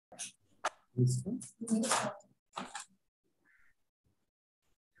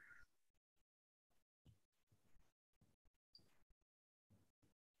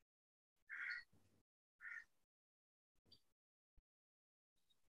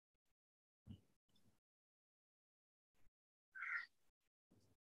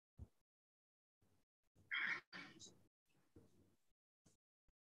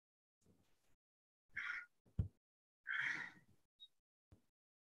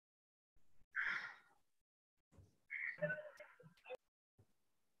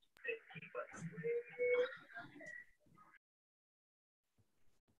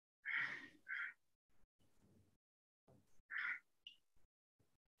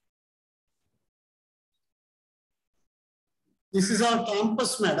This is our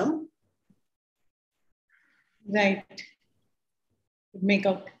campus, madam. Right. Make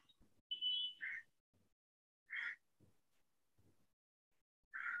out.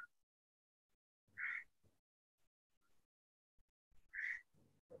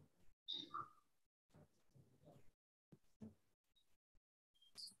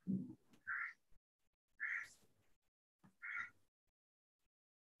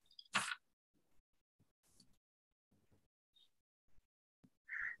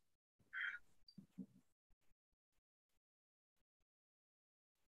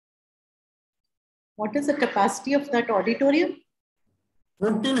 What is the capacity of that auditorium?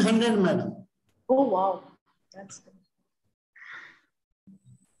 1,400, madam. Oh, wow. That's good.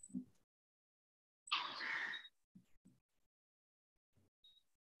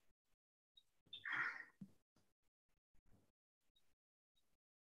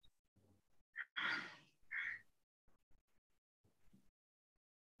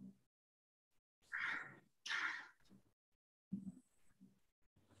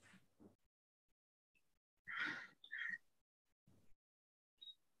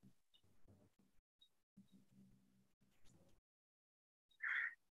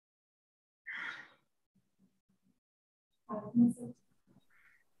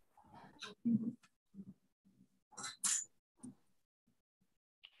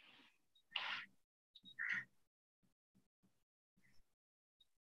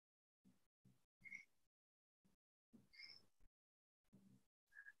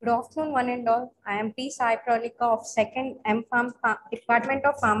 Good afternoon, one and all. I am P. Sai Pralika of 2nd M.Pharm Department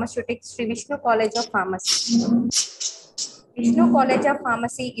of Pharmaceutics, Sri Vishnu College of Pharmacy. Vishnu College of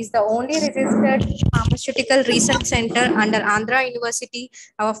Pharmacy is the only registered pharmaceutical research center under Andhra University.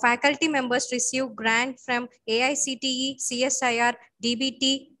 Our faculty members receive grant from AICTE, CSIR,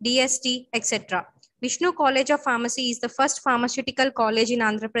 DBT, DST, etc. Vishnu College of Pharmacy is the first pharmaceutical college in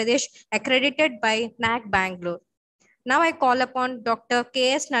Andhra Pradesh accredited by NAC Bangalore. Now I call upon Dr.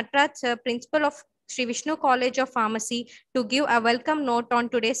 K.S. Natraj, Sir, Principal of Sri Vishnu College of Pharmacy, to give a welcome note on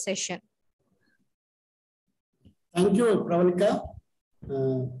today's session. Thank you, Pravalika.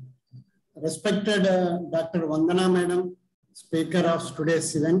 Respected Dr. Vandana Madam, speaker of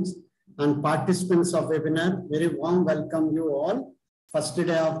today's event, and participants of webinar, very warm welcome you all. First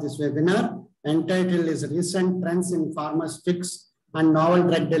day of this webinar, entitled is Recent Trends in Pharmaceutics and Novel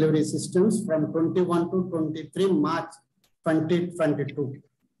Drug Delivery Systems from 21 to 23 March 2022.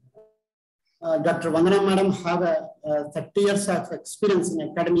 Dr. Vandana Madam have 30 years of experience in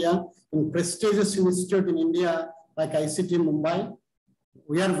academia in prestigious institute in India like ICT Mumbai.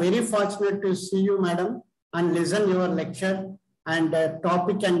 We are very fortunate to see you, Madam, and listen your lecture and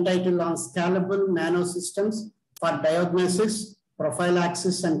topic entitled on scalable nanosystems for diagnosis,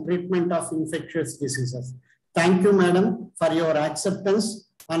 prophylaxis, and treatment of infectious diseases. Thank you, Madam, for your acceptance.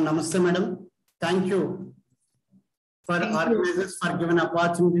 And Namaste, Madam. Thank you for organizers for giving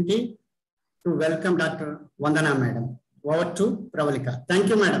opportunity to welcome Dr. Vandana, Madam. Over to Pravalika. Thank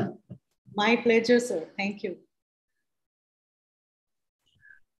you, Madam. My pleasure, sir. Thank you.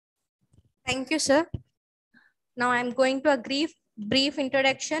 Thank you, sir. Now I'm going to a brief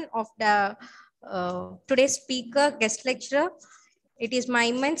introduction of the today's speaker, guest lecturer. It is my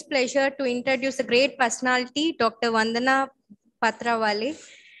immense pleasure to introduce a great personality, Dr. Vandana Patrawale.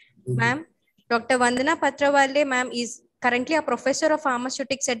 Ma'am, Dr. Vandana Patrawale, ma'am, is currently a professor of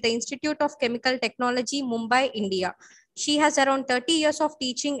pharmaceutics at the Institute of Chemical Technology, Mumbai, India. She has around 30 years of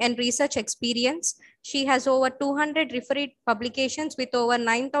teaching and research experience. She has over 200 referred publications with over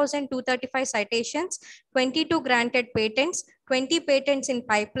 9,235 citations, 22 granted patents, 20 patents in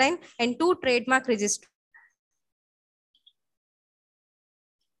pipeline, and 2 trademark registrations.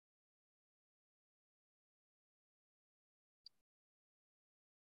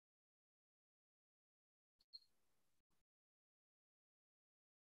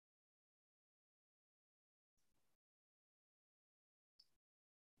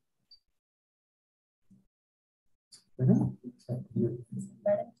 Madam,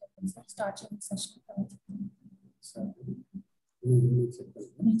 start your session.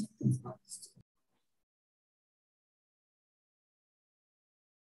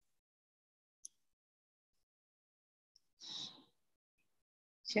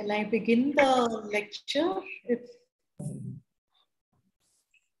 Shall I begin the lecture?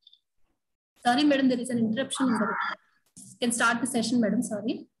 Sorry, madam, there is an interruption in the recording. Can start the session, madam.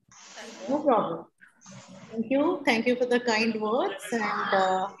 Sorry. No problem. Thank you. Thank you for the kind words.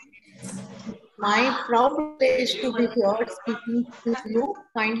 And my proud privilege to be here speaking to you.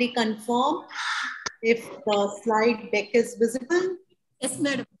 Kindly confirm if the slide deck is visible. Yes,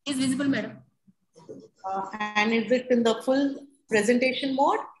 madam. Is visible, madam. And is it in the full presentation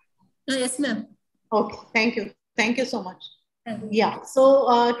mode? Yes, ma'am. Okay. Thank you. Thank you so much. Yeah. So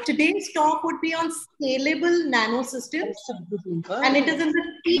today's talk would be on scalable nanosystems, and it is in the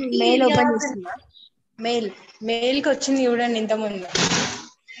mail open mail question చూడండి ఇంత ముందు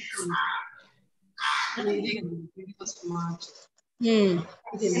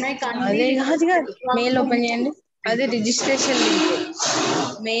అదే కాదుగా mail open చేయండి అది registration link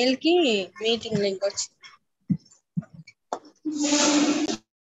mail కి meeting link వచ్చింది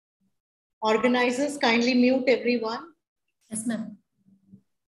Organizers, kindly mute everyone. Yes, ma'am.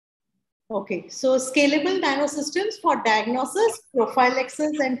 Okay, so scalable nanosystems for diagnosis,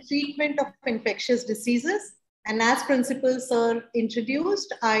 prophylaxis, and treatment of infectious diseases. And as principals are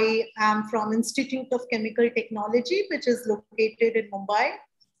introduced, I am from Institute of Chemical Technology, which is located in Mumbai.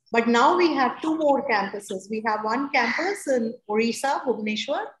 But now we have two more campuses. We have one campus in Orissa,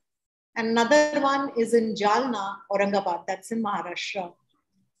 Bhubaneswar, and another one is in Jalna, Aurangabad, that's in Maharashtra.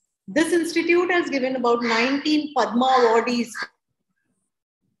 This institute has given about 19 Padma awardees.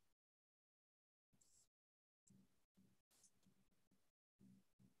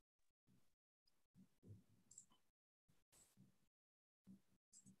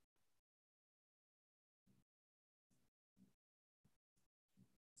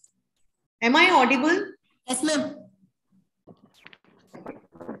 Am I audible? Yes, ma'am.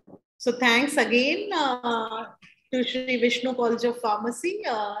 So thanks again to Shri Vishnu College of Pharmacy,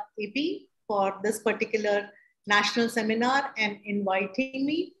 AP, for this particular national seminar and inviting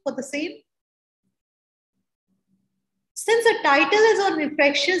me for the same. Since the title is on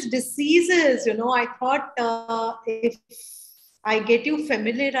infectious diseases, you know, I thought if I get you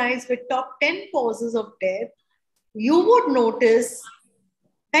familiarized with top 10 causes of death, you would notice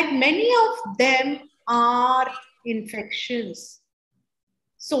that many of them are infections.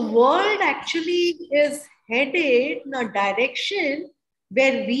 So world actually is headed in a direction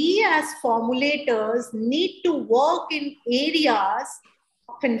where we as formulators need to work in areas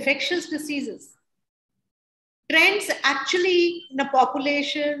of infectious diseases. Trends actually in the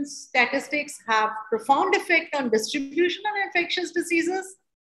population statistics have profound effect on distribution of infectious diseases.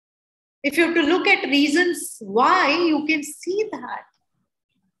 If you have to look at reasons why, you can see that.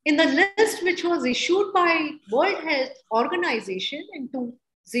 In the list which was issued by World Health Organization in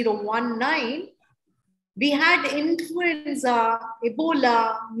 2019, we had influenza,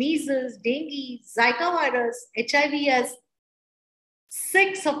 Ebola, measles, dengue, Zika virus, HIV as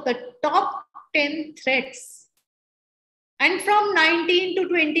 6 of the top 10 threats. And from 19 to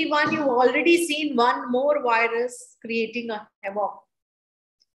 21, you've already seen one more virus creating a havoc.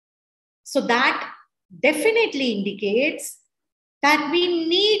 So that definitely indicates that we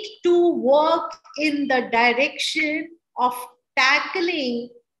need to work in the direction of tackling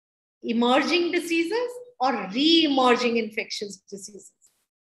emerging diseases or re-emerging infectious diseases.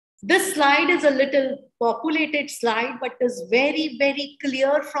 This slide is a little populated slide, but is very, very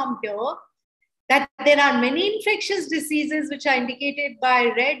clear from here that there are many infectious diseases which are indicated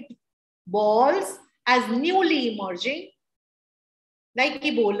by red balls as newly emerging, like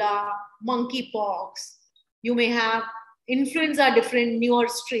Ebola, monkeypox. You may have influenza, different newer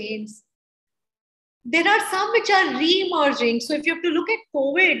strains. There are some which are re-emerging. So if you have to look at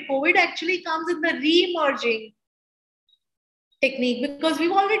COVID actually comes in the re-emerging technique because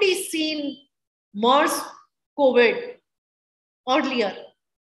we've already seen MERS COVID earlier.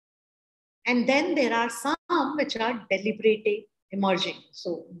 And then there are some which are deliberately emerging.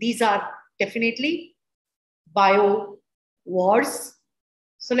 So these are definitely bio wars.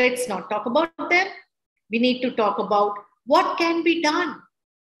 So let's not talk about them. We need to talk about what can be done.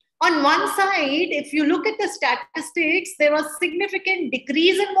 On one side, if you look at the statistics, there was significant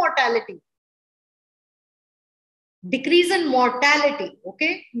decrease in mortality. Decrease in mortality,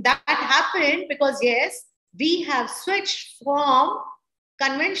 okay? That happened because, yes, we have switched from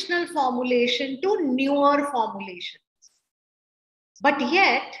conventional formulation to newer formulations. But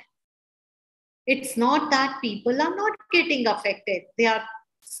yet, It's not that people are not getting affected. They are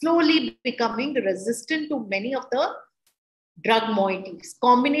slowly becoming resistant to many of the drug moieties.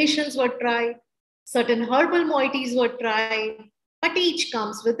 Combinations were tried, certain herbal moieties were tried, but each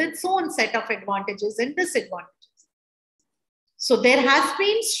comes with its own set of advantages and disadvantages. So there has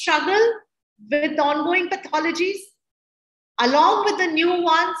been struggle with ongoing pathologies, along with the new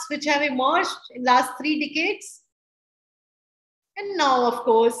ones which have emerged in the last 3 decades. And now, of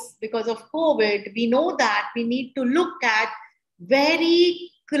course, because of COVID, we know that we need to look at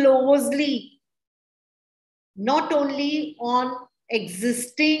very closely, not only on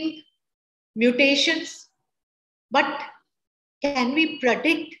existing mutations, but can we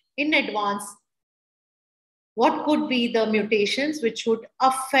predict in advance what could be the mutations which would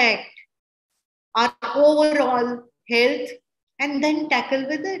affect our overall health and then tackle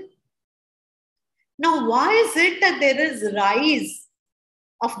with it. Now, why is it that there is rise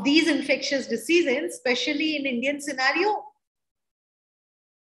of these infectious diseases, especially in Indian scenario?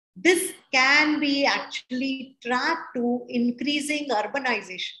 This can be actually tracked to increasing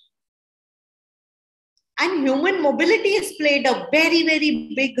urbanization. And human mobility has played a very,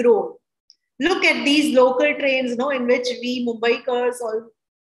 very big role. Look at these local trains, in which we Mumbaikars all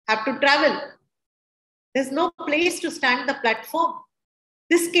have to travel. There's no place to stand the platform.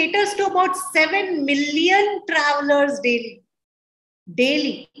 This caters to about 7 million travelers daily.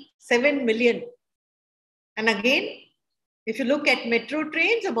 Daily, 7 million. And again, if you look at metro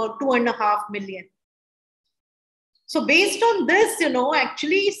trains, about 2.5 million. So based on this,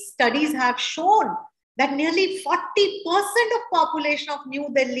 actually studies have shown that nearly 40% of population of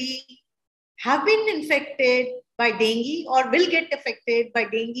New Delhi have been infected by dengue or will get affected by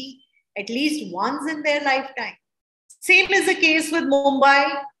dengue at least once in their lifetime. Same is the case with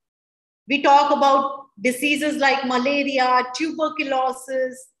Mumbai. We talk about diseases like malaria,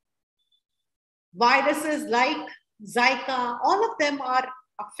 tuberculosis, viruses like Zika. All of them are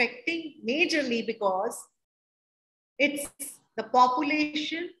affecting majorly because it's the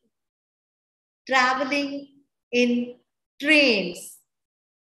population traveling in trains.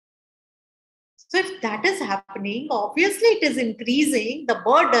 So if that is happening, obviously it is increasing the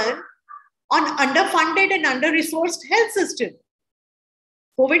burden on underfunded and under-resourced health system.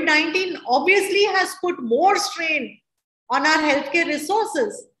 COVID-19 obviously has put more strain on our healthcare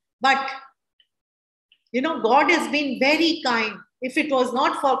resources, but God has been very kind. If it was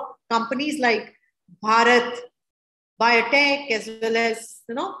not for companies like Bharat Biotech as well as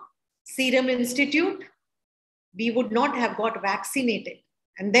Serum Institute, we would not have got vaccinated.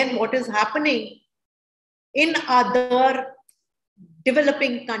 And then what is happening in other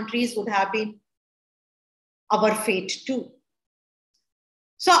developing countries would have been our fate too.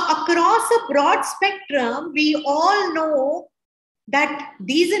 So across a broad spectrum, we all know that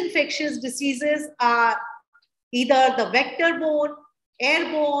these infectious diseases are either the vector-borne,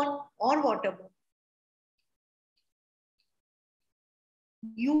 airborne, or waterborne.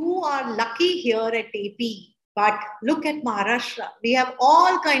 You are lucky here at AP, but look at Maharashtra. We have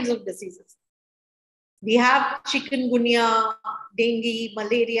all kinds of diseases. We have chikungunya, dengue,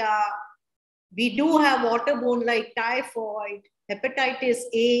 malaria. We do have waterborne like typhoid, hepatitis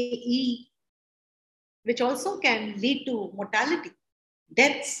A, E, which also can lead to mortality,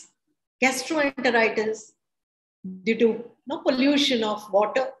 deaths, gastroenteritis due to pollution of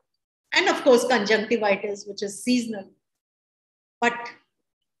water, and of course conjunctivitis, which is seasonal. But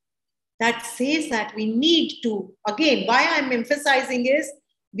that says that we need to, again, why I'm emphasizing is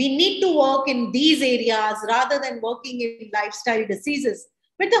we need to work in these areas rather than working in lifestyle diseases,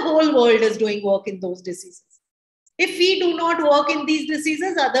 but the whole world is doing work in those diseases. If we do not work in these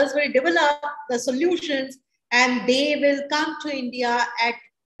diseases, others will develop the solutions and they will come to India at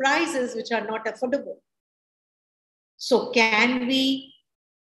prices which are not affordable. So can we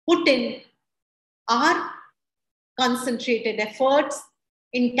put in our concentrated efforts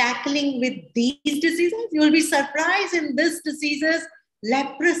in tackling with these diseases? You will be surprised in these diseases,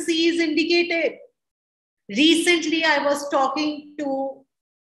 leprosy is indicated. Recently, I was talking to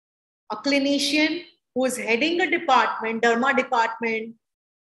a clinician who is heading a department, derma department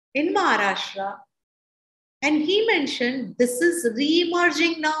in Maharashtra. And he mentioned this is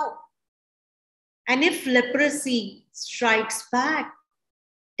re-emerging now. And if leprosy strikes back,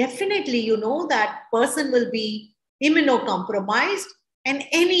 definitely that person will be immunocompromised and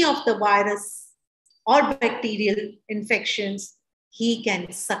any of the virus or bacterial infections he can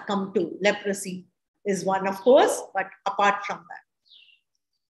succumb to. Leprosy is one, of course, but apart from that.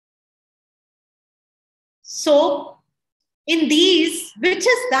 So in these, which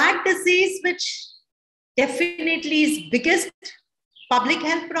is that disease which definitely is biggest public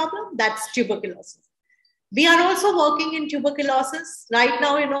health problem, that's tuberculosis. We are also working in tuberculosis. Right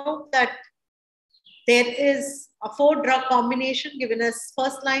now, you know that there is a 4-drug combination given as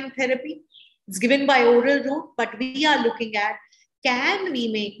first-line therapy. It's given by oral route, but we are looking at, can we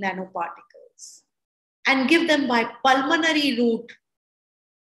make nanoparticles and give them by pulmonary route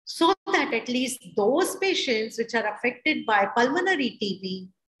so that at least those patients which are affected by pulmonary TB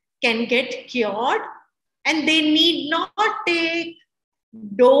can get cured and they need not take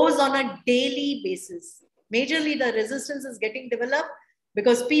dose on a daily basis. Majorly, the resistance is getting developed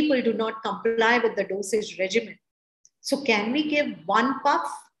because people do not comply with the dosage regimen. So can we give 1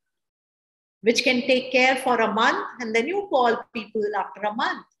 puff, which can take care for a month, and then you call people after a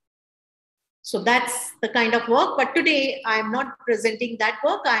month? So that's the kind of work. But today, I'm not presenting that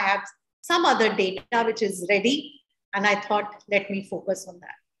work. I have some other data which is ready, and I thought, let me focus on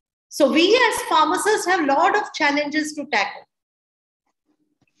that. So we as pharmacists have a lot of challenges to tackle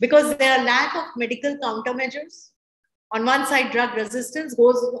because there are lack of medical countermeasures. On one side, drug resistance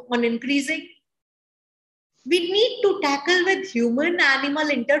goes on increasing. We need to tackle with human-animal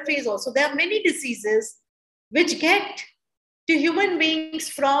interface also. There are many diseases which get to human beings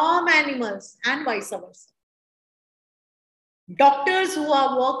from animals and vice versa. Doctors who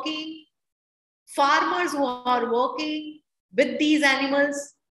are working, farmers who are working with these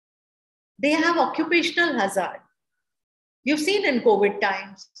animals, they have occupational hazard. You've seen in COVID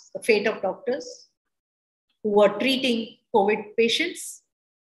times the fate of doctors who are treating COVID patients.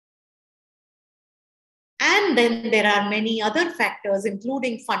 And then there are many other factors,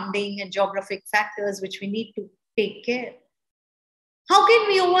 including funding and geographic factors, which we need to take care. How can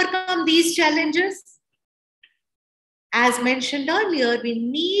we overcome these challenges? As mentioned earlier, we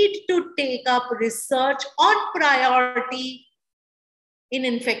need to take up research on priority in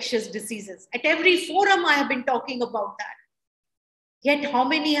infectious diseases. At every forum, I have been talking about that. Yet, how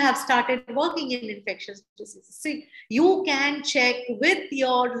many have started working in infectious diseases? See, you can check with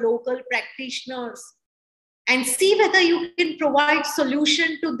your local practitioners and see whether you can provide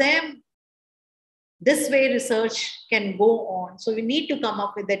solution to them. This way, research can go on. So we need to come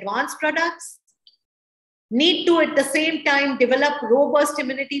up with advanced products, need to at the same time develop robust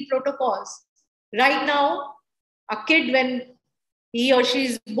immunity protocols. Right now, a kid, when he or she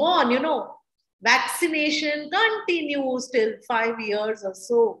is born, you know, vaccination continues till 5 years or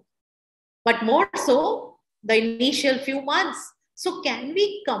so, but more so the initial few months. So can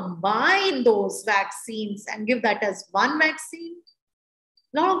we combine those vaccines and give that as one vaccine?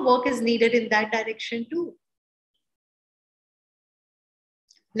 A lot of work is needed in that direction too.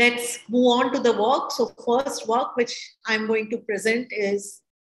 Let's move on to the work. So first work which I'm going to present is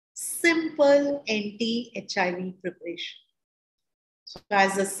simple anti-HIV preparation. So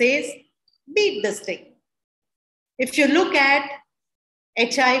as it says, beat the stigma. If you look at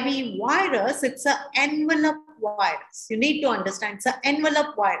HIV virus, it's an envelope virus. You need to understand it's an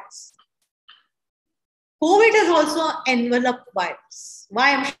envelope virus. COVID is also an envelope virus.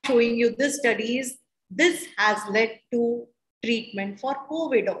 Why I'm showing you this study is this has led to treatment for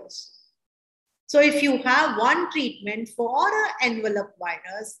COVID also. So if you have one treatment for an envelope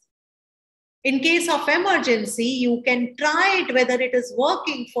virus, in case of emergency, you can try it whether it is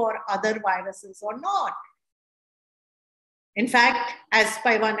working for other viruses or not. In fact, as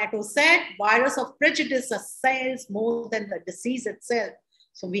Paiva said, virus of prejudice assails more than the disease itself.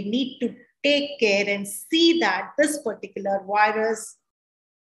 So we need to take care and see that this particular virus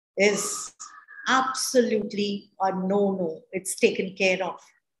is absolutely a no-no. It's taken care of.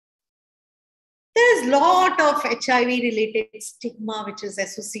 There is a lot of HIV-related stigma which is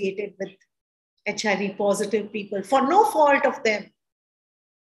associated with HIV positive people for no fault of them.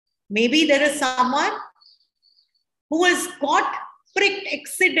 Maybe there is someone who has got pricked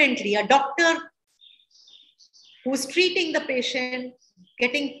accidentally, a doctor who is treating the patient,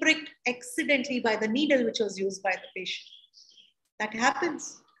 getting pricked accidentally by the needle which was used by the patient. That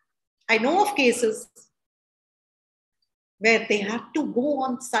happens. I know of cases where they have to go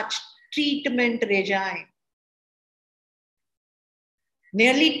on such treatment regime.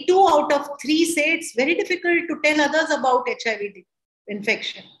 Nearly 2 out of 3 say it's very difficult to tell others about HIV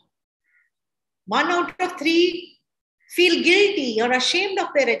infection. 1 out of 3 feel guilty or ashamed of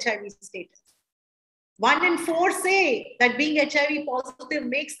their HIV status. 1 in 4 say that being HIV positive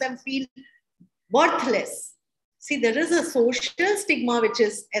makes them feel worthless. See, there is a social stigma which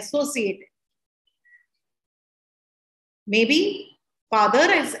is associated. Maybe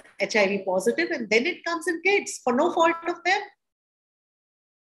father is HIV positive and then it comes in kids for no fault of them.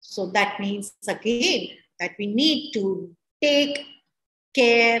 So that means again that we need to take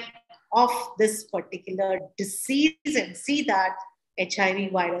care of this particular disease and see that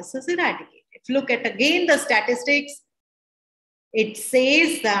HIV virus is eradicated. If you look at again the statistics, it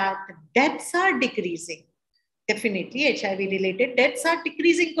says that deaths are decreasing. Definitely HIV-related deaths are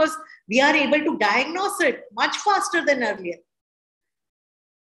decreasing because we are able to diagnose it much faster than earlier.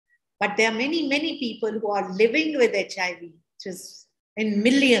 But there are many, many people who are living with HIV, which is in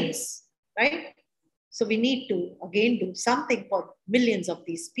millions, right? So we need to, again, do something for millions of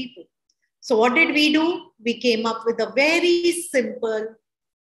these people. So what did we do? We came up with a very simple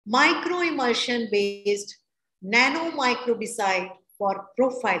microemulsion based nanomicrobicide for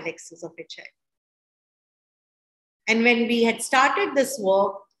prophylaxis of HIV. And when we had started this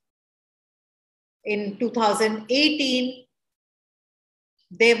work in 2018,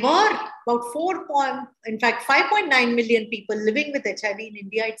 there were about 5.9 million people living with HIV in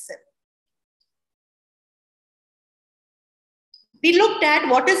India itself. We looked at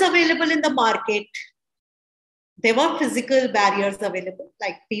what is available in the market. There were physical barriers available,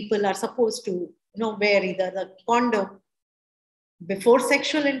 like people are supposed to wear either the condom before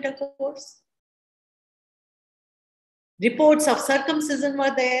sexual intercourse. Reports of circumcision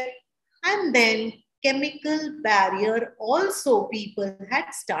were there. And then chemical barrier also people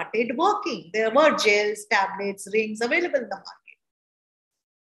had started working. There were gels, tablets, rings available in the market.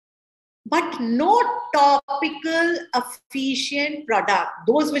 But no topical efficient product.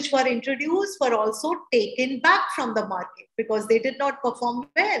 Those which were introduced were also taken back from the market because they did not perform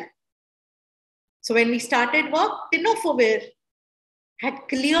well. So when we started work, tenofovir had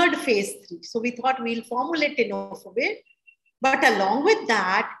cleared phase 3. So we thought we'll formulate tenofovir. But along with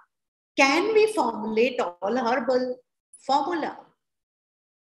that, can we formulate all herbal formula?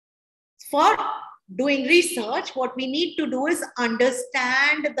 For doing research, what we need to do is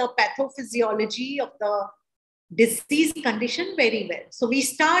understand the pathophysiology of the disease condition very well. So we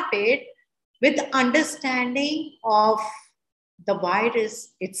started with understanding of the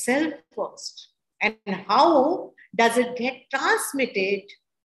virus itself first and how does it get transmitted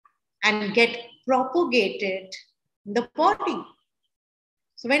and get propagated in the body.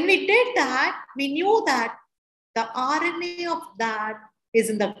 So when we did that, we knew that the RNA of that is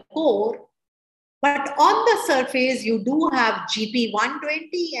in the core, but on the surface, you do have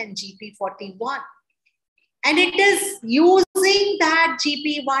GP120 and GP41. And it is using that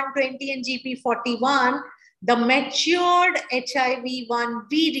GP120 and GP41, the matured HIV-1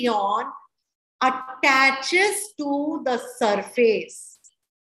 virion attaches to the surface.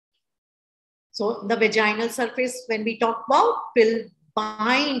 So the vaginal surface, when we talk about, will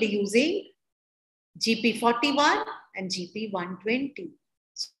bind using GP41 and GP120.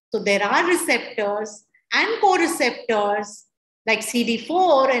 So there are receptors and co-receptors like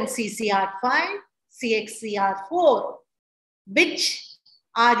CD4 and CCR5, CXCR4, which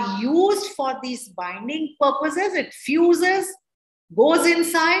are used for these binding purposes. It fuses, goes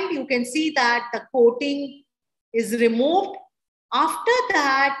inside. You can see that the coating is removed. After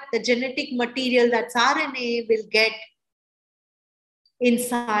that, the genetic material, that's RNA, will get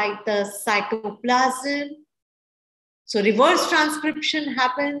inside the cytoplasm. So reverse transcription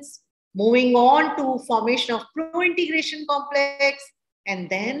happens, moving on to formation of pro-integration complex and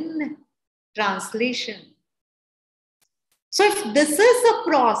then translation. So if this is the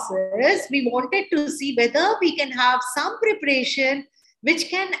process, we wanted to see whether we can have some preparation which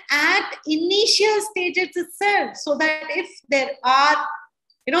can at initial stages itself, so that if there are,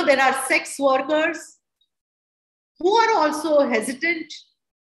 there are sex workers who are also hesitant,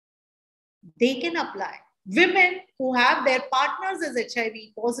 they can apply. Women who have their partners as HIV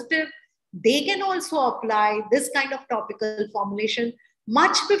positive, they can also apply this kind of topical formulation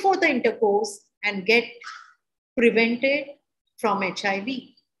much before the intercourse and get prevented from HIV.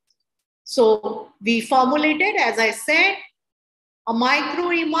 So we formulated, as I said, a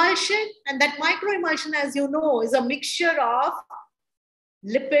microemulsion, and that microemulsion, as you know, is a mixture of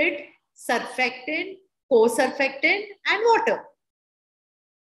lipid, surfactant, co-surfactant, and water.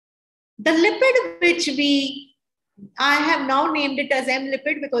 The lipid which I have now named it as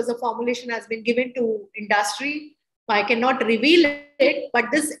M-lipid because the formulation has been given to industry. I cannot reveal it,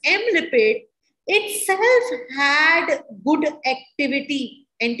 but this M-lipid itself had good activity,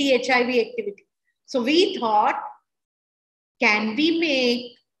 anti-HIV activity. So we thought, can we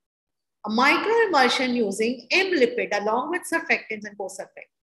make a microemulsion using M-lipid along with surfactants and co-surfactants?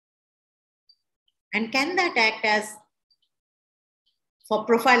 And can that act as for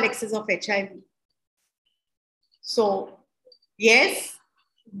prophylaxis of HIV? So yes,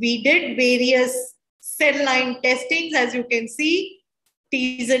 we did various cell line testings, as you can see,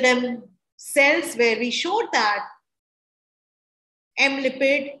 TZM cells, where we showed that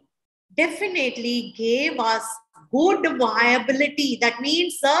M-lipid definitely gave us good viability. That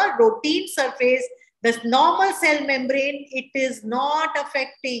means the routine surface, the normal cell membrane, it is not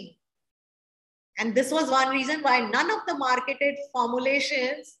affecting. And this was one reason why none of the marketed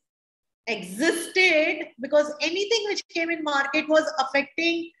formulations existed, because anything which came in market was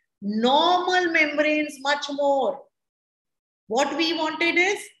affecting normal membranes much more. What we wanted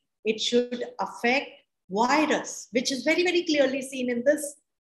is it should affect virus, which is very, very clearly seen in this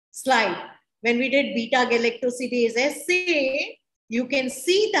slide. When we did beta-galactosidase assay, you can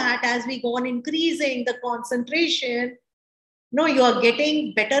see that as we go on increasing the concentration, no, you are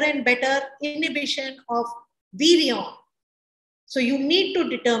getting better and better inhibition of virion. So you need to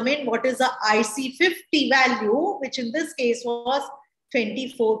determine what is the IC50 value, which in this case was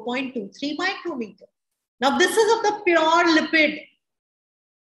 24.23 micrometer. Now this is of the pure lipid.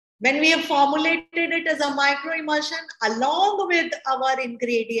 When we have formulated it as a microemulsion along with our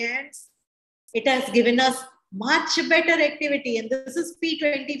ingredients, it has given us much better activity. And this is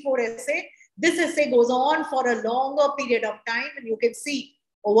P24 assay. This assay goes on for a longer period of time. And you can see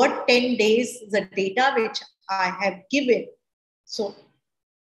over 10 days the data which I have given. So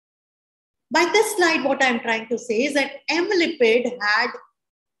by this slide, what I'm trying to say is that M-lipid had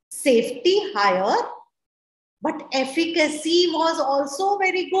safety higher, but efficacy was also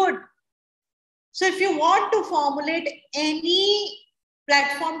very good. So if you want to formulate any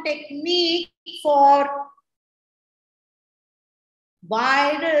platform technique for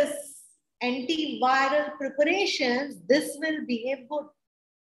virus, antiviral preparations, this will behave good.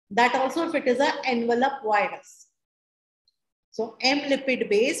 That also if it is an envelope virus. So M-lipid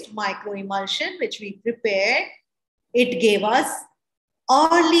based microemulsion, which we prepared, it gave us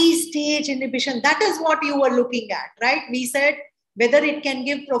early stage inhibition. That is what you were looking at, right? We said whether it can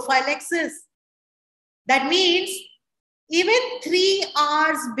give prophylaxis. That means even 3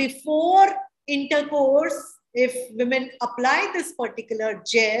 hours before intercourse, if women apply this particular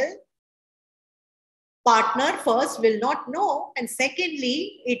gel, partner first will not know, and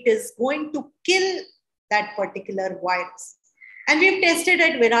secondly, it is going to kill that particular virus. And we've tested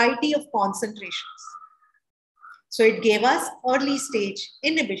at variety of concentrations. So it gave us early stage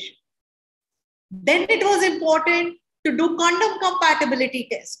inhibition. Then it was important to do condom compatibility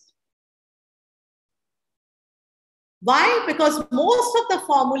test. Why? Because most of the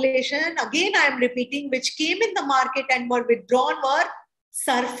formulation, again I am repeating, which came in the market and were withdrawn were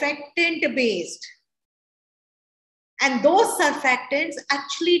surfactant based. And those surfactants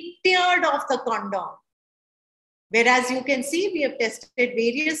actually teared off the condom. Whereas you can see, we have tested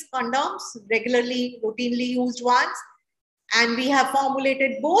various condoms, regularly, routinely used ones, and we have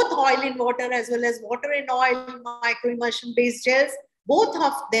formulated both oil in water as well as water in oil microemulsion based gels. Both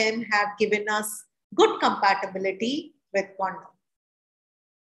of them have given us good compatibility with condom.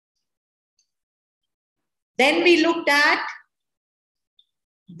 Then we looked at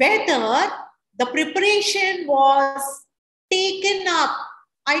whether the preparation was taken up.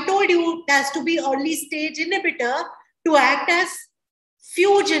 I told you it has to be early stage inhibitor to act as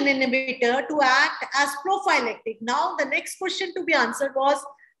fusion inhibitor, to act as prophylactic. Now the next question to be answered was,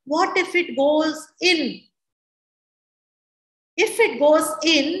 what if it goes in? If it goes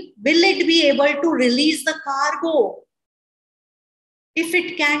in, will it be able to release the cargo? If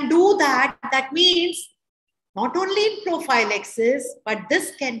it can do that, that means not only in prophylaxis, but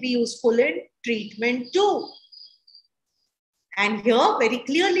this can be useful in treatment too. And here, very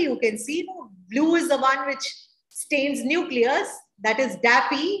clearly, you can see, blue is the one which stains nucleus. That is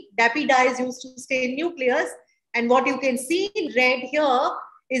DAPI. DAPI dye is used to stain nucleus. And what you can see in red here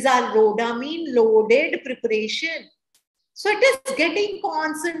is our rhodamine loaded preparation. So it is getting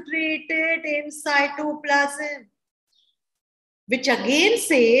concentrated in cytoplasm, which again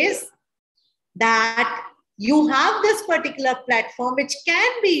says that you have this particular platform which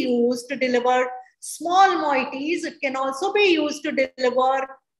can be used to deliver small moieties. It can also be used to deliver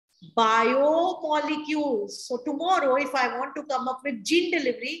biomolecules. So tomorrow, if I want to come up with gene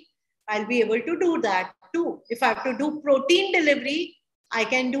delivery, I'll be able to do that too. If I have to do protein delivery, I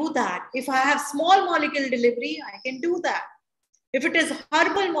can do that. If I have small molecule delivery, I can do that. If it is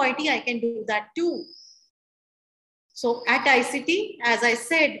herbal moiety, I can do that too. So at ICT, as I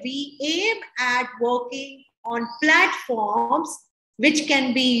said, we aim at working on platforms which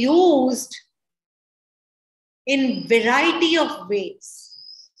can be used in variety of ways.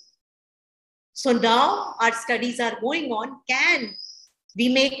 So now our studies are going on. Can we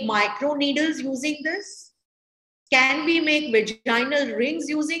make micro needles using this? Can we make vaginal rings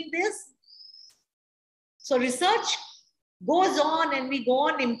using this? So research goes on and we go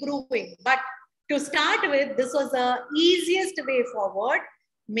on improving. But to start with, this was the easiest way forward.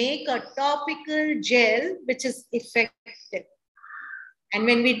 make a topical gel which is effective. And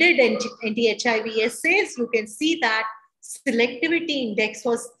when we did anti-HIV assays, you can see that selectivity index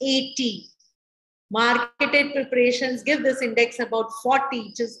was 80. Marketed preparations give this index about 40,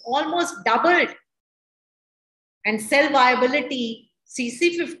 which is almost doubled. And cell viability,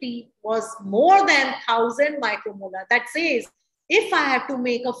 CC50, was more than 1000 micromolar. That says, if I have to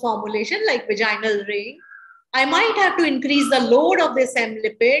make a formulation like vaginal ring, I might have to increase the load of this M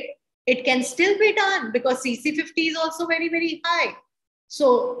lipid. It can still be done because CC50 is also very, very high.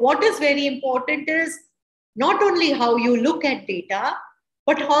 So what is very important is not only how you look at data,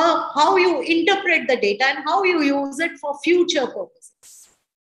 but how you interpret the data and how you use it for future purposes.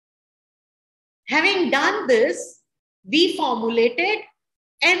 Having done this, we formulated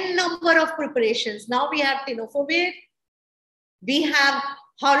n number of preparations. Now we have tenofovir, we have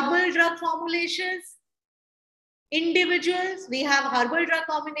herbal drug formulations, individuals, we have herbal drug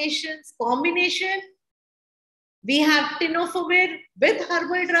combinations, combination, we have tenofovir with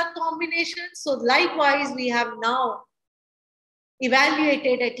herbal drug combinations. So likewise, we have now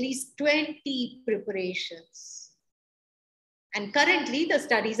evaluated at least 20 preparations. And currently the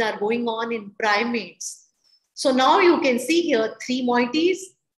studies are going on in primates. So now you can see here 3 moieties.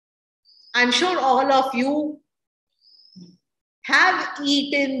 I'm sure all of you have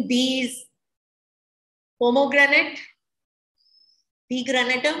eaten these pomegranate, P.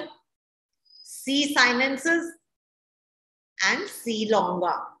 granatum, C. sinensis, and C.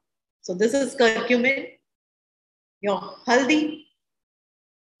 longa. So this is curcumin, your haldi,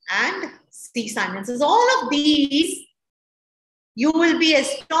 and C. sinensis. All of these, you will be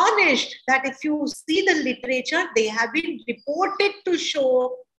astonished that if you see the literature, they have been reported to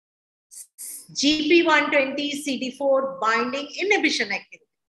show GP120 CD4 binding inhibition activity.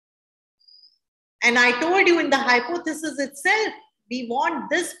 And I told you in the hypothesis itself, we want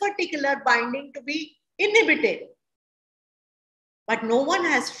this particular binding to be inhibited. But no one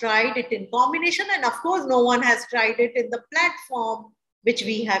has tried it in combination. And of course, no one has tried it in the platform which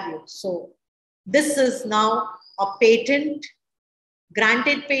we have used. So this is now a patent,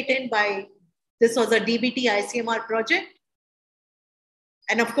 granted patent by, this was a DBT ICMR project.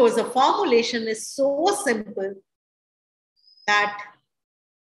 And of course, the formulation is so simple that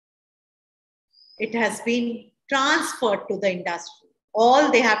it has been transferred to the industry.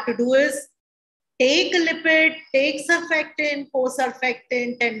 All they have to do is take a lipid, take surfactant,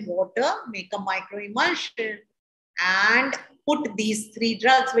 co-surfactant and water, make a microemulsion and put these 3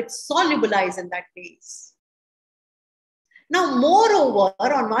 drugs which solubilize in that base. Now, moreover,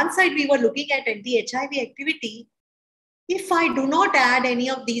 on one side, we were looking at anti-HIV activity. If I do not add any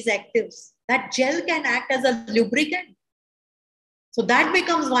of these actives, that gel can act as a lubricant. So that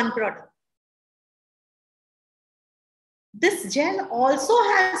becomes one product. This gel also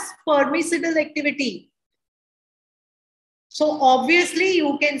has spermicidal activity. So obviously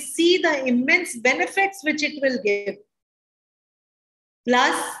you can see the immense benefits which it will give.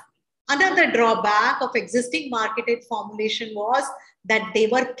 Plus, another drawback of existing marketed formulation was that they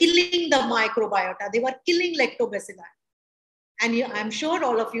were killing the microbiota. They were killing lactobacilli. And I'm sure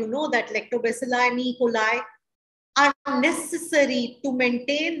all of you know that lactobacilli and E. coli are necessary to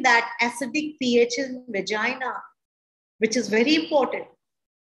maintain that acidic pH in vagina, which is very important.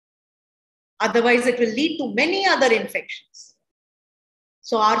 Otherwise, it will lead to many other infections.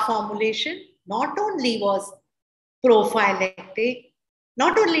 So our formulation not only was prophylactic,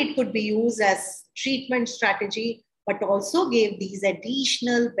 not only it could be used as treatment strategy, but also gave these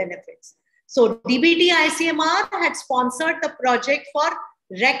additional benefits. So DBT ICMR had sponsored the project for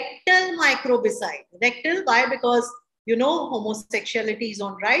rectal microbicide. Rectal, why? Because, you know, homosexuality is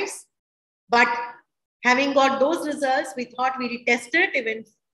on rise. But having got those results, we thought we tested even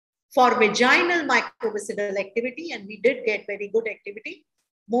for vaginal microbicidal activity, and we did get very good activity.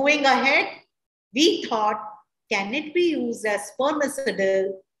 Moving ahead, we thought, can it be used as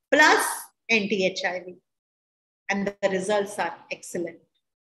spermicidal plus anti-HIV? And the results are excellent.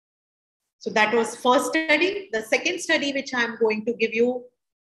 So that was first study. The second study which I'm going to give you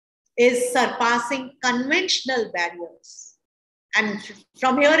is surpassing conventional barriers. And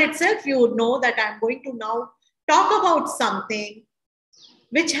from here itself, you would know that I'm going to now talk about something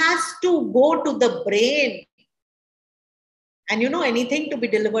which has to go to the brain. And you know, anything to be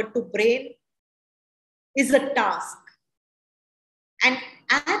delivered to brain is a task. And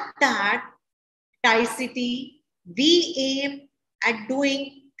at that TICT, we aim at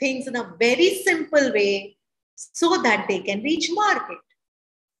doing things in a very simple way so that they can reach market.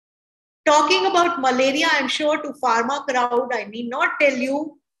 Talking about malaria, I'm sure to pharma crowd, I need not tell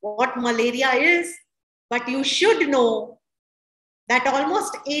you what malaria is, but you should know that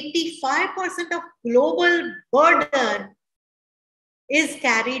almost 85% of global burden is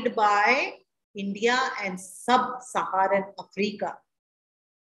carried by India and sub-Saharan Africa.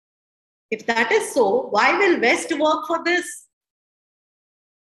 If that is so, why will West work for this?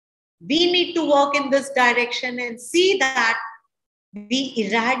 We need to work in this direction and see that we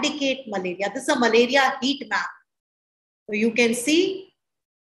eradicate malaria. This is a malaria heat map. So you can see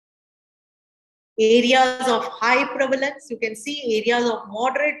areas of high prevalence. You can see areas of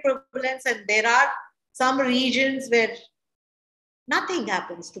moderate prevalence. And there are some regions where nothing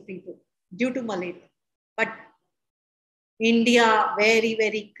happens to people due to malaria. But India, very,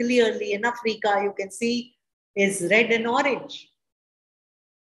 very clearly, in Africa, you can see is red and orange.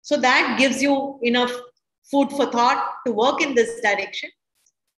 So that gives you enough food for thought to work in this direction.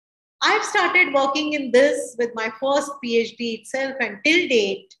 I've started working in this with my first PhD itself, and till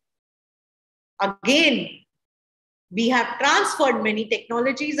date, again, we have transferred many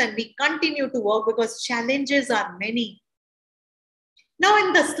technologies and we continue to work because challenges are many. Now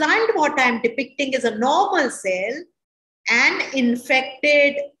in the slide, what I'm depicting is a normal cell and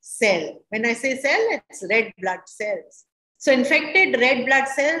infected cell. When I say cell, it's red blood cells. So infected red blood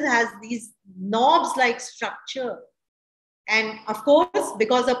cells has these knobs-like structure. And of course,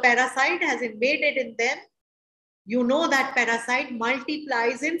 because a parasite has invaded in them, you know that parasite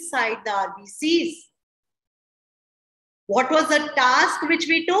multiplies inside the RBCs. What was the task which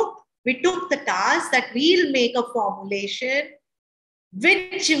we took? We took the task that we'll make a formulation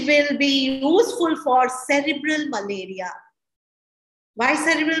which will be useful for cerebral malaria. Why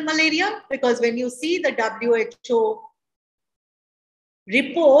cerebral malaria? Because when you see the WHO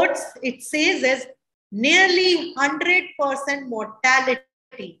reports, it says there's nearly 100%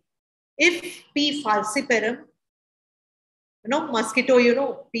 mortality if P. falciparum,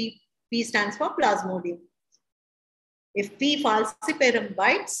 mosquito, P stands for Plasmodium. If P. falciparum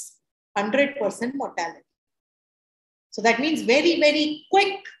bites, 100% mortality. So that means very, very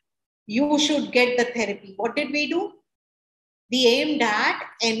quick, you should get the therapy. What did we do? We aimed at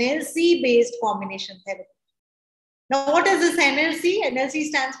NLC-based combination therapy. Now, what is this NLC? NLC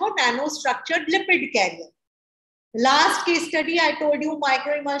stands for nanostructured lipid carrier. Last case study, I told you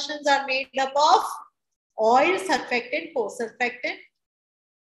microemulsions are made up of oil, surfactant, co-surfactant,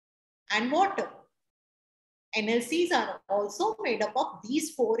 and water. NLCs are also made up of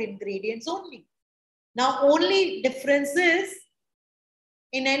these 4 ingredients only. Now, only difference is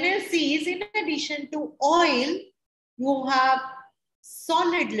in NLCs, in addition to oil, you have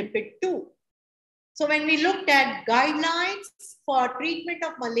solid lipid too. So when we looked at guidelines for treatment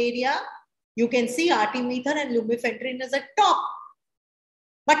of malaria, you can see artemether and lumefantrine is at top.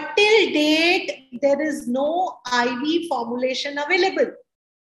 But till date, there is no IV formulation available.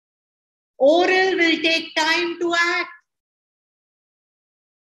 Oral will take time to act.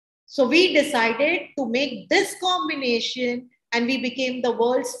 So we decided to make this combination, and we became the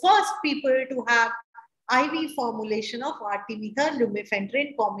world's first people to have IV formulation of artemether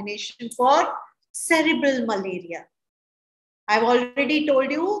lumefantrine combination for cerebral malaria. I've already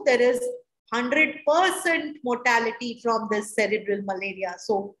told you there is 100% mortality from this cerebral malaria.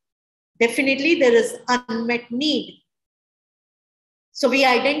 So definitely there is unmet need. So we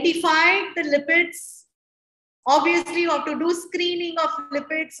identified the lipids. Obviously, you have to do screening of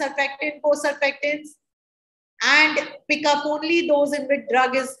lipids, surfactant, co-surfactants, and pick up only those in which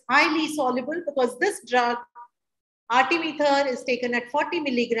drug is highly soluble, because this drug, artemether, is taken at 40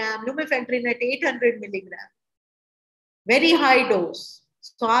 milligram, lumefantrine at 800 milligram. Very high dose.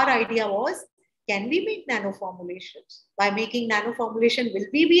 So our idea was, can we make nano formulations? By making nano formulation, will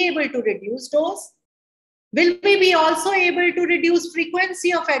we be able to reduce dose? Will we be also able to reduce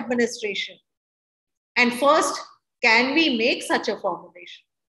frequency of administration? And first, can we make such a formulation?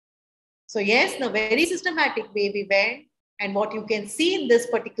 So yes, in a very systematic way we went. And what you can see in this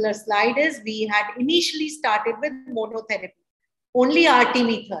particular slide is we had initially started with monotherapy, only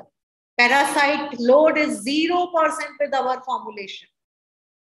artemether. Parasite load is 0% with our formulation.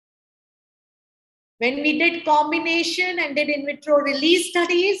 When we did combination and did in vitro release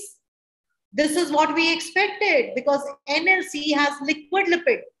studies, this is what we expected, because NLC has liquid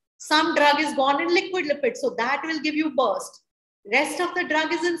lipid. Some drug is gone in liquid lipid, so that will give you burst. Rest of the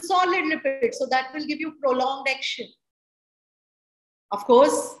drug is in solid lipid, so that will give you prolonged action. Of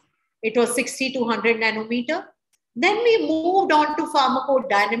course, it was 60 to 100 nanometer. Then we moved on to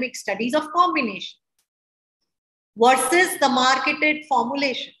pharmacodynamic studies of combination versus the marketed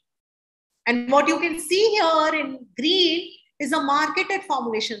formulation. And what you can see here in green is a marketed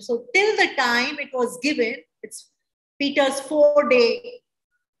formulation. So till the time it was given, it's Peter's 4-day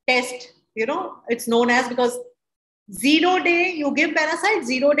test, it's known as, because 0 day, you give parasite,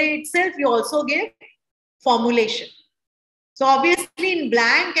 0 day itself, you also give formulation. So obviously in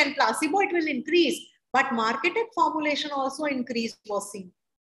blank and placebo, it will increase, but marketed formulation also increase was seen.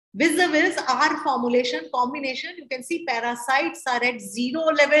 Vis-a-vis our formulation combination, you can see parasites are at 0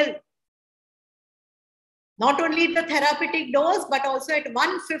 level. Not only the therapeutic dose, but also at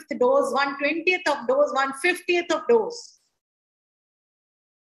 1/5 dose, 1/20th of dose, 1/50th of dose.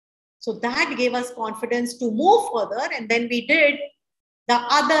 So that gave us confidence to move further. And then we did the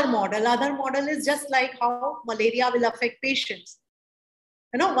other model. Other model is just like how malaria will affect patients.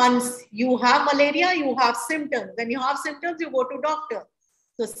 You know, once you have malaria, you have symptoms. When you have symptoms, you go to doctor.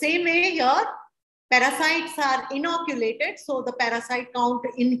 So same way here, parasites are inoculated. So the parasite count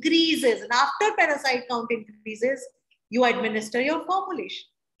increases. And after parasite count increases, you administer your formulation.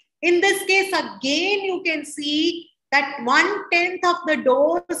 In this case, again, you can see that 1/10 of the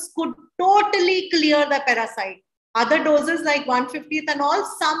dose could totally clear the parasite. Other doses like 1/50th and all,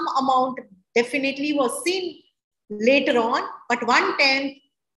 some amount definitely was seen later on, but 1/10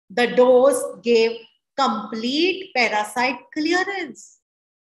 the dose gave complete parasite clearance.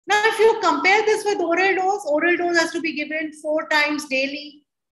 Now, if you compare this with oral dose has to be given 4 times daily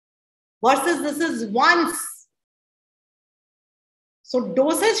versus this is once. So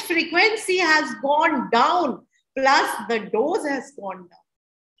dosage frequency has gone down, plus the dose has gone down.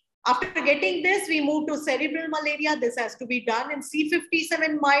 After getting this, we move to cerebral malaria. This has to be done in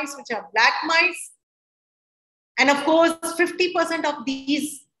C57 mice, which are black mice. And of course, 50% of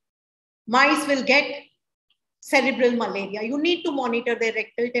these mice will get cerebral malaria. You need to monitor their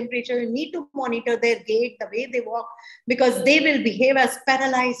rectal temperature. You need to monitor their gait, the way they walk, because they will behave as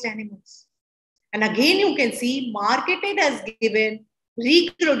paralyzed animals. And again, you can see marketed as given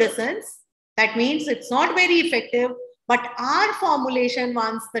recrudescence. That means it's not very effective, but our formulation,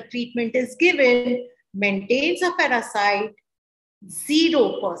 once the treatment is given, maintains a parasite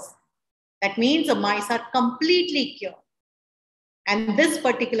 0%. That means the mice are completely cured. And this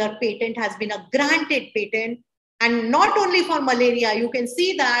particular patent has been a granted patent. And not only for malaria, you can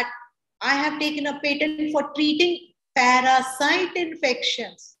see that I have taken a patent for treating parasite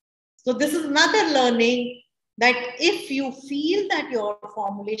infections. So this is another learning that if you feel that your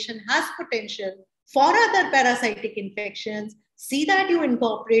formulation has potential for other parasitic infections, see that you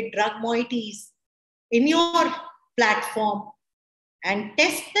incorporate drug moieties in your platform and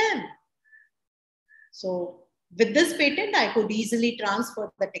test them. So with this patent, I could easily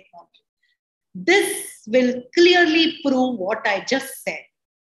transfer the technology. This will clearly prove what I just said.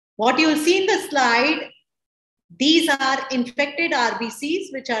 What you'll see in the slide, these are infected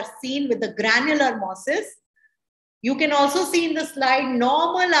RBCs, which are seen with the granular mosses. You can also see in the slide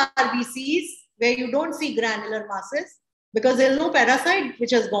normal RBCs, where you don't see granular masses, because there's no parasite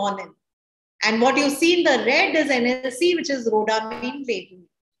which has gone in. And what you see in the red is NLC, which is rhodamine labeled.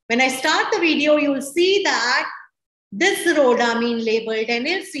 When I start the video, you will see that this rhodamine labeled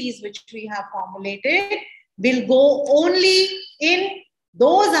NLCs, which we have formulated, will go only in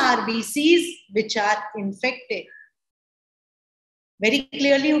those RBCs which are infected. Very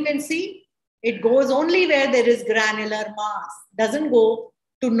clearly you can see it goes only where there is granular mass, doesn't go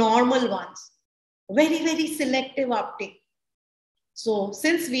to normal ones. Very, very selective uptake. So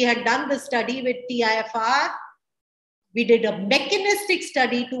since we had done the study with TIFR, we did a mechanistic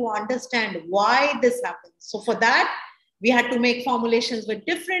study to understand why this happens. So for that, we had to make formulations with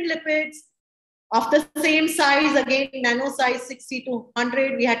different lipids of the same size, again, nano size 60 to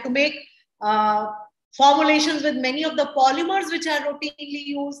 100. We had to make formulations with many of the polymers which are routinely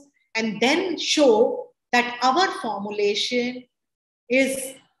used, and then show that our formulation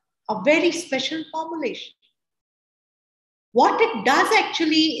is a very special formulation. What it does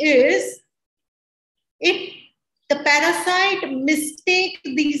actually is, the parasite mistake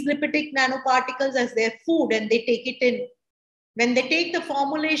these lipidic nanoparticles as their food and they take it in. When they take the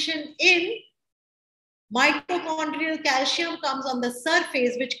formulation in, mitochondrial calcium comes on the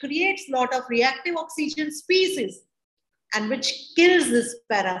surface, which creates a lot of reactive oxygen species and which kills these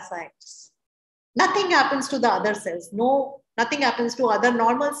parasites. Nothing happens to the other cells. Nothing happens to other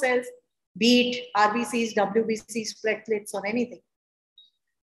normal cells, be it RBCs, WBCs, platelets, or anything.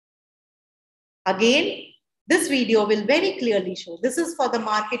 Again, this video will very clearly show. This is for the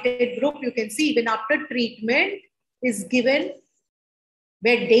marketed group. You can see even after treatment is given,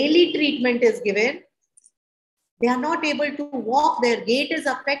 where daily treatment is given, they are not able to walk. Their gait is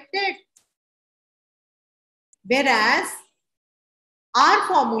affected. Whereas our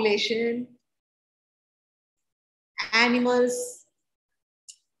formulation, animals,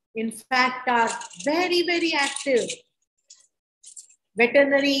 in fact, are very, very active.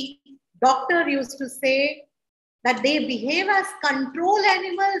 Veterinary doctor used to say that they behave as control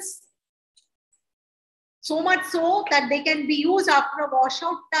animals. So much so that they can be used after a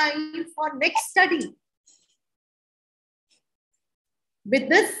washout time for next study. With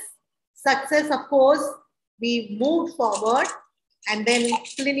this success, of course, we moved forward, and then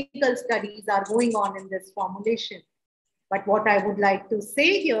clinical studies are going on in this formulation. But what I would like to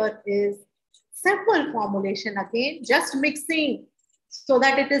say here is simple formulation again, just mixing so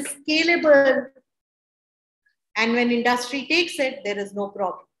that it is scalable. And when industry takes it, there is no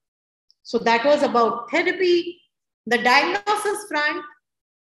problem. So that was about therapy. The diagnosis front,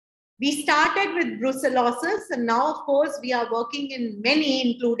 we started with brucellosis, and now, of course, we are working in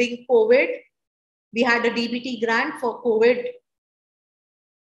many, including COVID. We had a DBT grant for COVID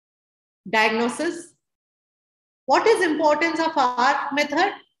diagnosis. What is importance of our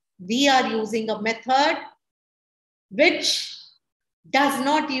method? We are using a method which does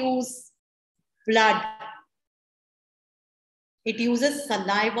not use blood. It uses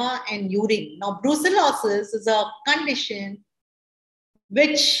saliva and urine. Now, brucellosis is a condition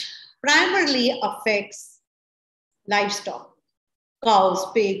which primarily affects livestock,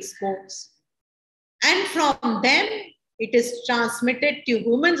 cows, pigs, goats. And from them, it is transmitted to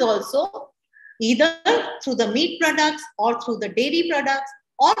humans also, either through the meat products or through the dairy products,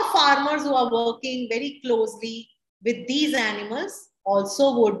 or farmers who are working very closely with these animals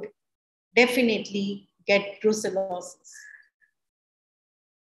also would definitely get brucellosis.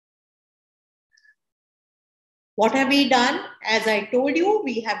 What have we done? As I told you,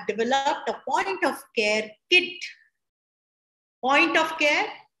 we have developed a point of care kit. Point of care,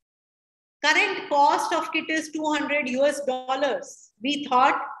 current cost of kit is $200 US. We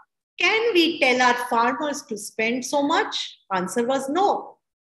thought, can we tell our farmers to spend so much? Answer was no.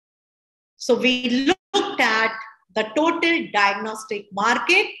 So we looked at the total diagnostic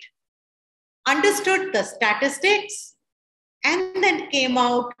market, understood the statistics, and then came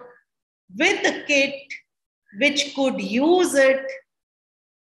out with the kit which could use it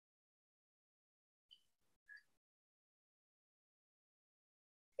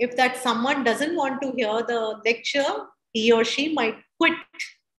if that someone doesn't want to hear the lecture, he or she might quit.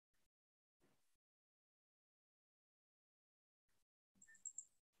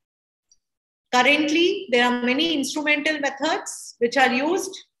 Currently, there are many instrumental methods which are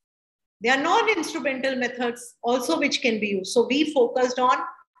used. There are non-instrumental methods also which can be used. So we focused on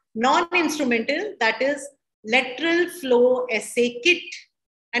non-instrumental, that is lateral flow assay kit.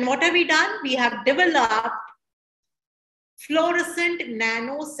 And what have we done? We have developed fluorescent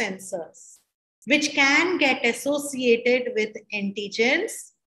nano sensors, which can get associated with antigens,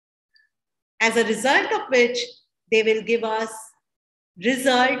 as a result of which they will give us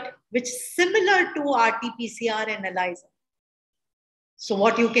result which is similar to RT-PCR analyzer. So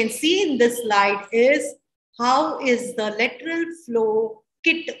what you can see in this slide is how is the lateral flow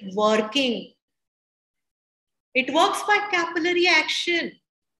kit working. It works by capillary action.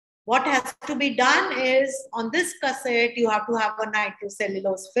 What has to be done is, on this cassette, you have to have a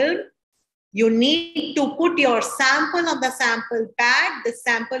nitrocellulose film. You need to put your sample on the sample pad. The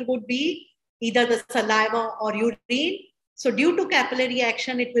sample would be either the saliva or urine. So due to capillary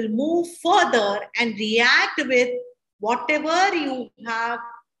action, it will move further and react with whatever you have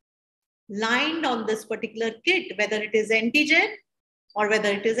lined on this particular kit, whether it is antigen or whether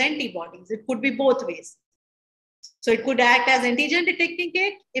it is antibodies. It could be both ways. So it could act as antigen detecting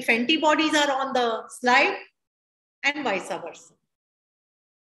kit if antibodies are on the slide, and vice versa.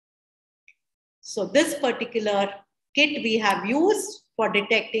 So this particular kit we have used for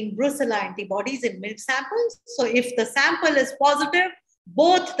detecting Brucella antibodies in milk samples. So if the sample is positive,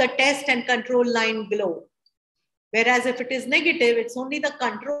 both the test and control line glow. Whereas if it is negative, it's only the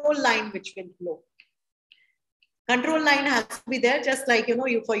control line which will glow. Control line has to be there, just like, for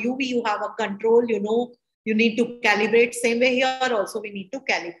UV, you have a control, you need to calibrate. Same way here also, we need to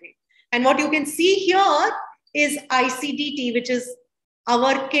calibrate. And what you can see here is ICDT, which is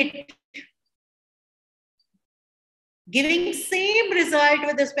our kit, giving same result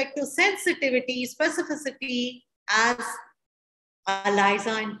with respect to sensitivity, specificity as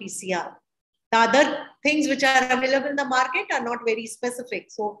ELISA and PCR. The other things which are available in the market are not very specific.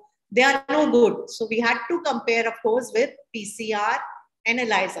 So they are no good. So we had to compare, of course, with PCR and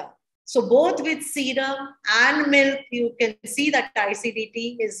ELISA. So both with serum and milk, you can see that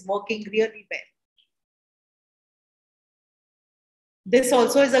ICDT is working really well. This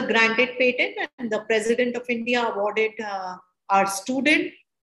also is a granted patent, and the President of India awarded our student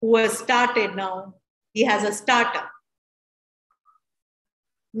who has started now. He has a startup.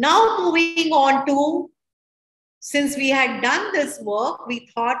 Now moving on to, since we had done this work, we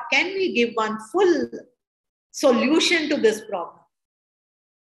thought, can we give one full solution to this problem.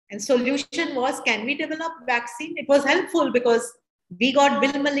 And solution was, can we develop vaccine? It was helpful because we got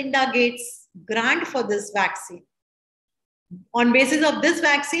Bill Melinda Gates grant for this vaccine. On basis of this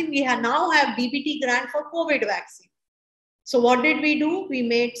vaccine, we now have DBT grant for COVID vaccine. So what did we do? We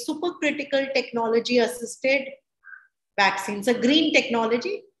made supercritical technology assisted vaccines, a green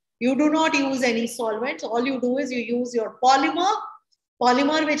technology. You do not use any solvents. All you do is you use your polymer.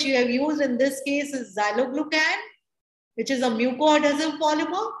 Polymer which you have used in this case is xyloglucan, which is a mucoadhesive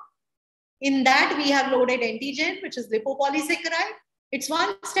polymer. In that, we have loaded antigen, which is lipopolysaccharide. It's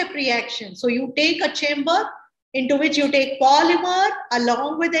one-step reaction. So you take a chamber into which you take polymer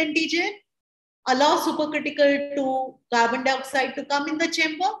along with antigen, allow supercritical to carbon dioxide to come in the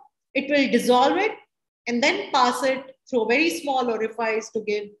chamber. It will dissolve it and then pass it through very small orifice to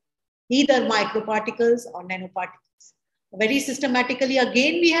give either microparticles or nanoparticles. Very systematically,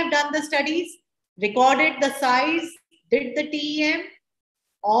 again, we have done the studies, recorded the size, did the TEM,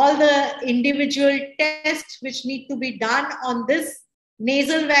 all the individual tests which need to be done on this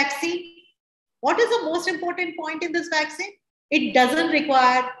nasal vaccine. What is the most important point in this vaccine? It doesn't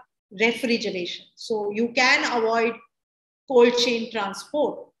require refrigeration. So you can avoid cold chain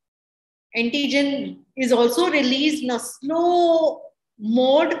transport. Antigen is also released in a slow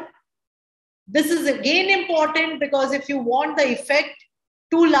mode. This is again important because if you want the effect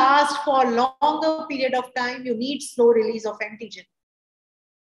to last for a longer period of time, you need slow release of antigen.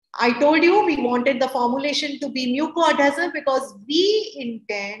 I told you we wanted the formulation to be mucoadhesive because we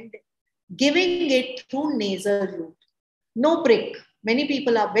intend giving it through nasal route. No prick. Many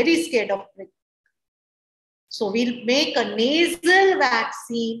people are very scared of prick. So we'll make a nasal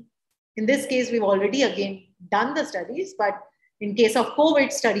vaccine. In this case, we've already again done the studies, but in case of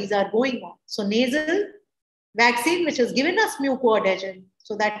COVID, studies are going on. So nasal vaccine, which has given us mucoadhesion.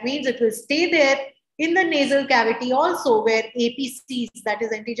 So that means it will stay there in the nasal cavity also where APCs, that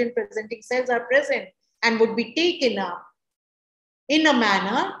is antigen presenting cells, are present and would be taken up in a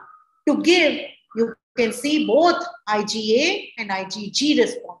manner to give, you can see both IgA and IgG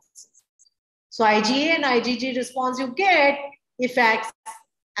responses. So IgA and IgG response you get if acts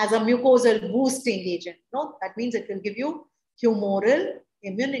as a mucosal boosting agent. No, that means it will give you humoral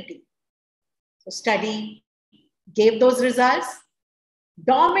immunity. So study gave those results.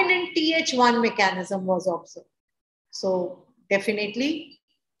 Dominant Th1 mechanism was observed. So definitely.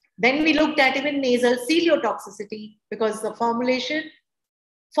 Then we looked at even nasal celiotoxicity because the formulation,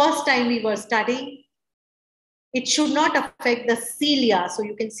 first time we were studying, it should not affect the cilia. So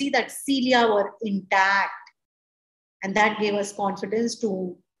you can see that cilia were intact. And that gave us confidence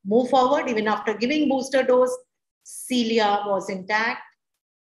to move forward. Even after giving booster dose, cilia was intact.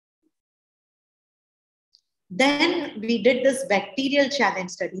 Then we did this bacterial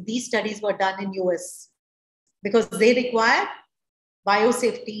challenge study. These studies were done in US because they require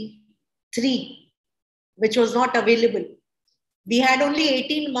biosafety 3, which was not available. We had only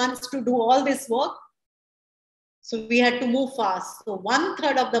 18 months to do all this work. So we had to move fast. So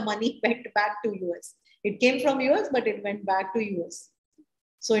 1/3 of the money went back to US. It came from US, but it went back to US.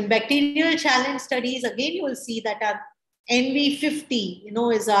 So in bacterial challenge studies, again, you will see that our NV50,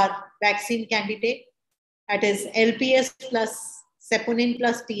 is our vaccine candidate. That is LPS plus saponin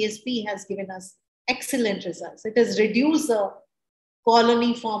plus TSP has given us excellent results. It has reduced the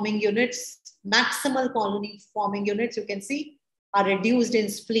colony forming units, maximal colony forming units, you can see, are reduced in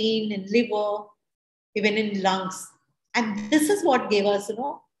spleen, in liver, even in lungs. And this is what gave us,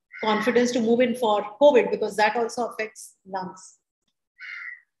 confidence to move in for COVID because that also affects lungs.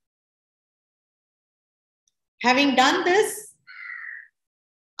 Having done this,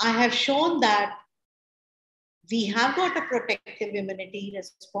 I have shown that we have got a protective immunity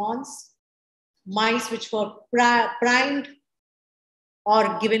response. Mice which were primed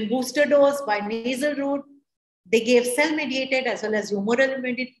or given booster dose by nasal route, they gave cell-mediated as well as humoral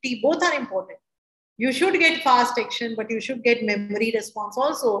immunity. Both are important. You should get fast action, but you should get memory response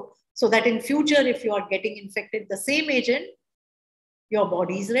also, so that in future, if you are getting infected the same agent, your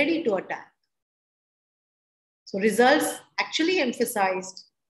body is ready to attack. So results actually emphasized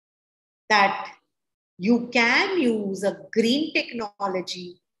that you can use a green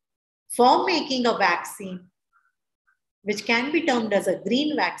technology for making a vaccine, which can be termed as a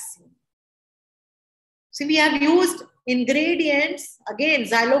green vaccine. So we have used ingredients, again,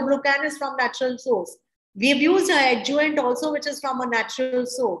 xyloglucan is from natural source. We have used an adjuvant also, which is from a natural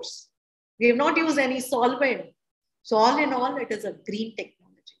source. We have not used any solvent. So all in all, it is a green technology.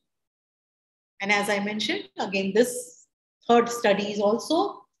 And as I mentioned, again, this third study is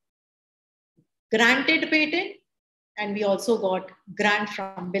also granted patent And we also got grant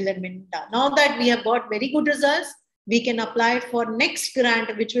from Bill and Melinda. Now that we have got very good results, we can apply for next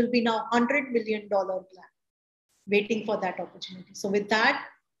grant, which will be now $100 million plan, waiting for that opportunity. So with that,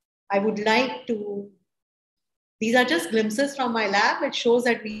 I would like to, these are just glimpses from my lab. It shows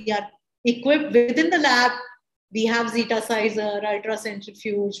that we are equipped within the lab. We have Zeta Sizer,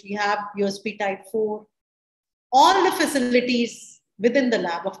 ultracentrifuge, we have USP type 4, all the facilities within the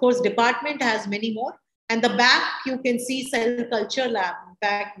lab. Of course, department has many more. And the back, you can see cell culture lab. In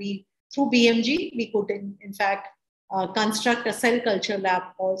fact, we, through BMG, we could in fact construct a cell culture lab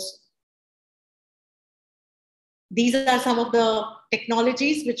also. These are some of the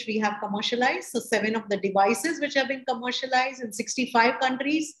technologies which we have commercialized. So 7 of the devices which have been commercialized in 65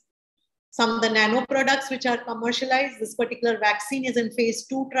 countries. Some of the nano products which are commercialized. This particular vaccine is in phase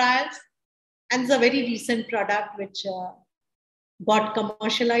 2 trials. And it's a very recent product which got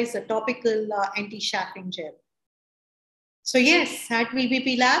commercialized, a topical anti-chaffing gel. So yes, at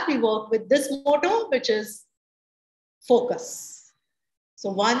VBP Lab, we work with this motto, which is focus.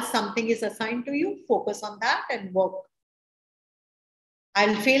 So once something is assigned to you, focus on that and work.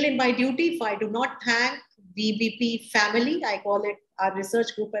 I'll fail in my duty if I do not thank VBP family. I call it our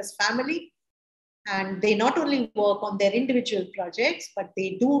research group as family. And they not only work on their individual projects, but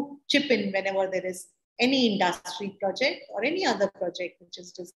they do chip in whenever there is any industry project or any other project which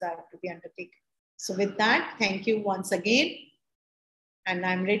is desired to be undertaken. So with that, thank you once again. And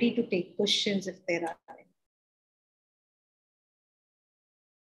I'm ready to take questions if there are any.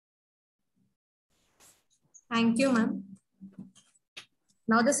 Thank you, ma'am.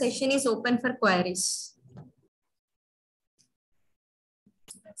 Now the session is open for queries.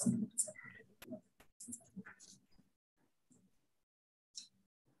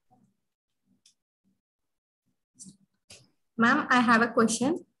 Ma'am, I have a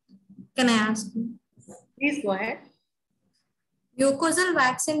question. Can I ask you? Please go ahead. Mucosal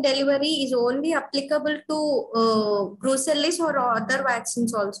vaccine delivery is only applicable to brucellosis or other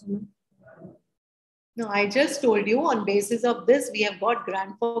vaccines also? No, I just told you on basis of this, we have got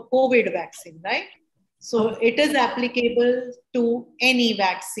grant for COVID vaccine, right? So it is applicable to any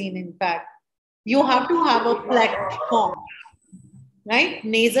vaccine, in fact. You have to have a platform, right?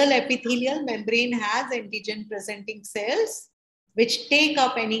 Nasal epithelial membrane has antigen presenting cells which take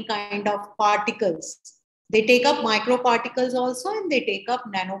up any kind of particles. They take up microparticles also, and they take up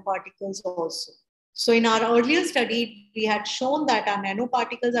nanoparticles also. So in our earlier study, we had shown that our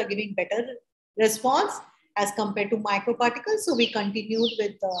nanoparticles are giving better response as compared to microparticles. So we continued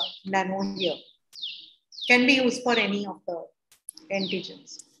with the nano here. Can be used for any of the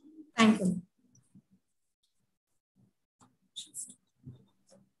antigens. Thank you.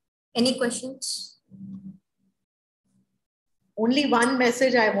 Any questions? Only one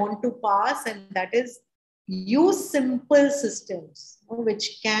message I want to pass, and that is use simple systems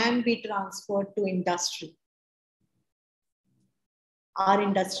which can be transferred to industry. Our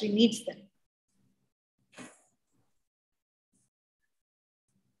industry needs them.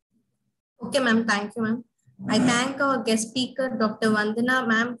 Okay, ma'am. Thank you, ma'am. I thank our guest speaker, Dr. Vandana,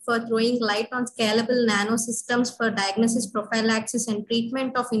 ma'am, for throwing light on scalable nanosystems for diagnosis, prophylaxis, and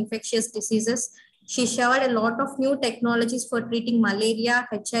treatment of infectious diseases. She shared a lot of new technologies for treating malaria,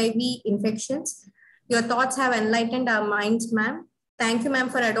 HIV infections. Your thoughts have enlightened our minds, ma'am. Thank you, ma'am,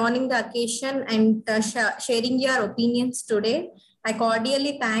 for adorning the occasion and sharing your opinions today. I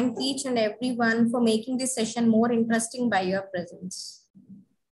cordially thank each and everyone for making this session more interesting by your presence.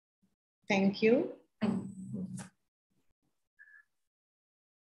 Thank you.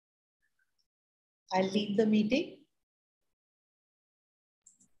 I'll leave the meeting.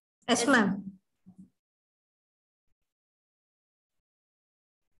 Yes, ma'am.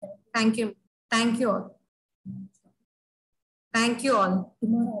 Thank you. Thank you all. Thank you all.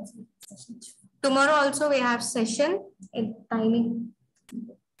 Tomorrow also we have session at timing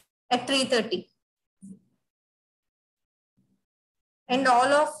at 3:30. And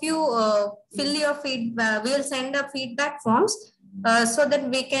all of you fill your feedback. We will send up feedback forms so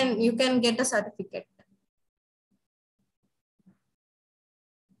that you can get a certificate.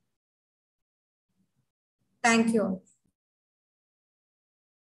 Thank you all.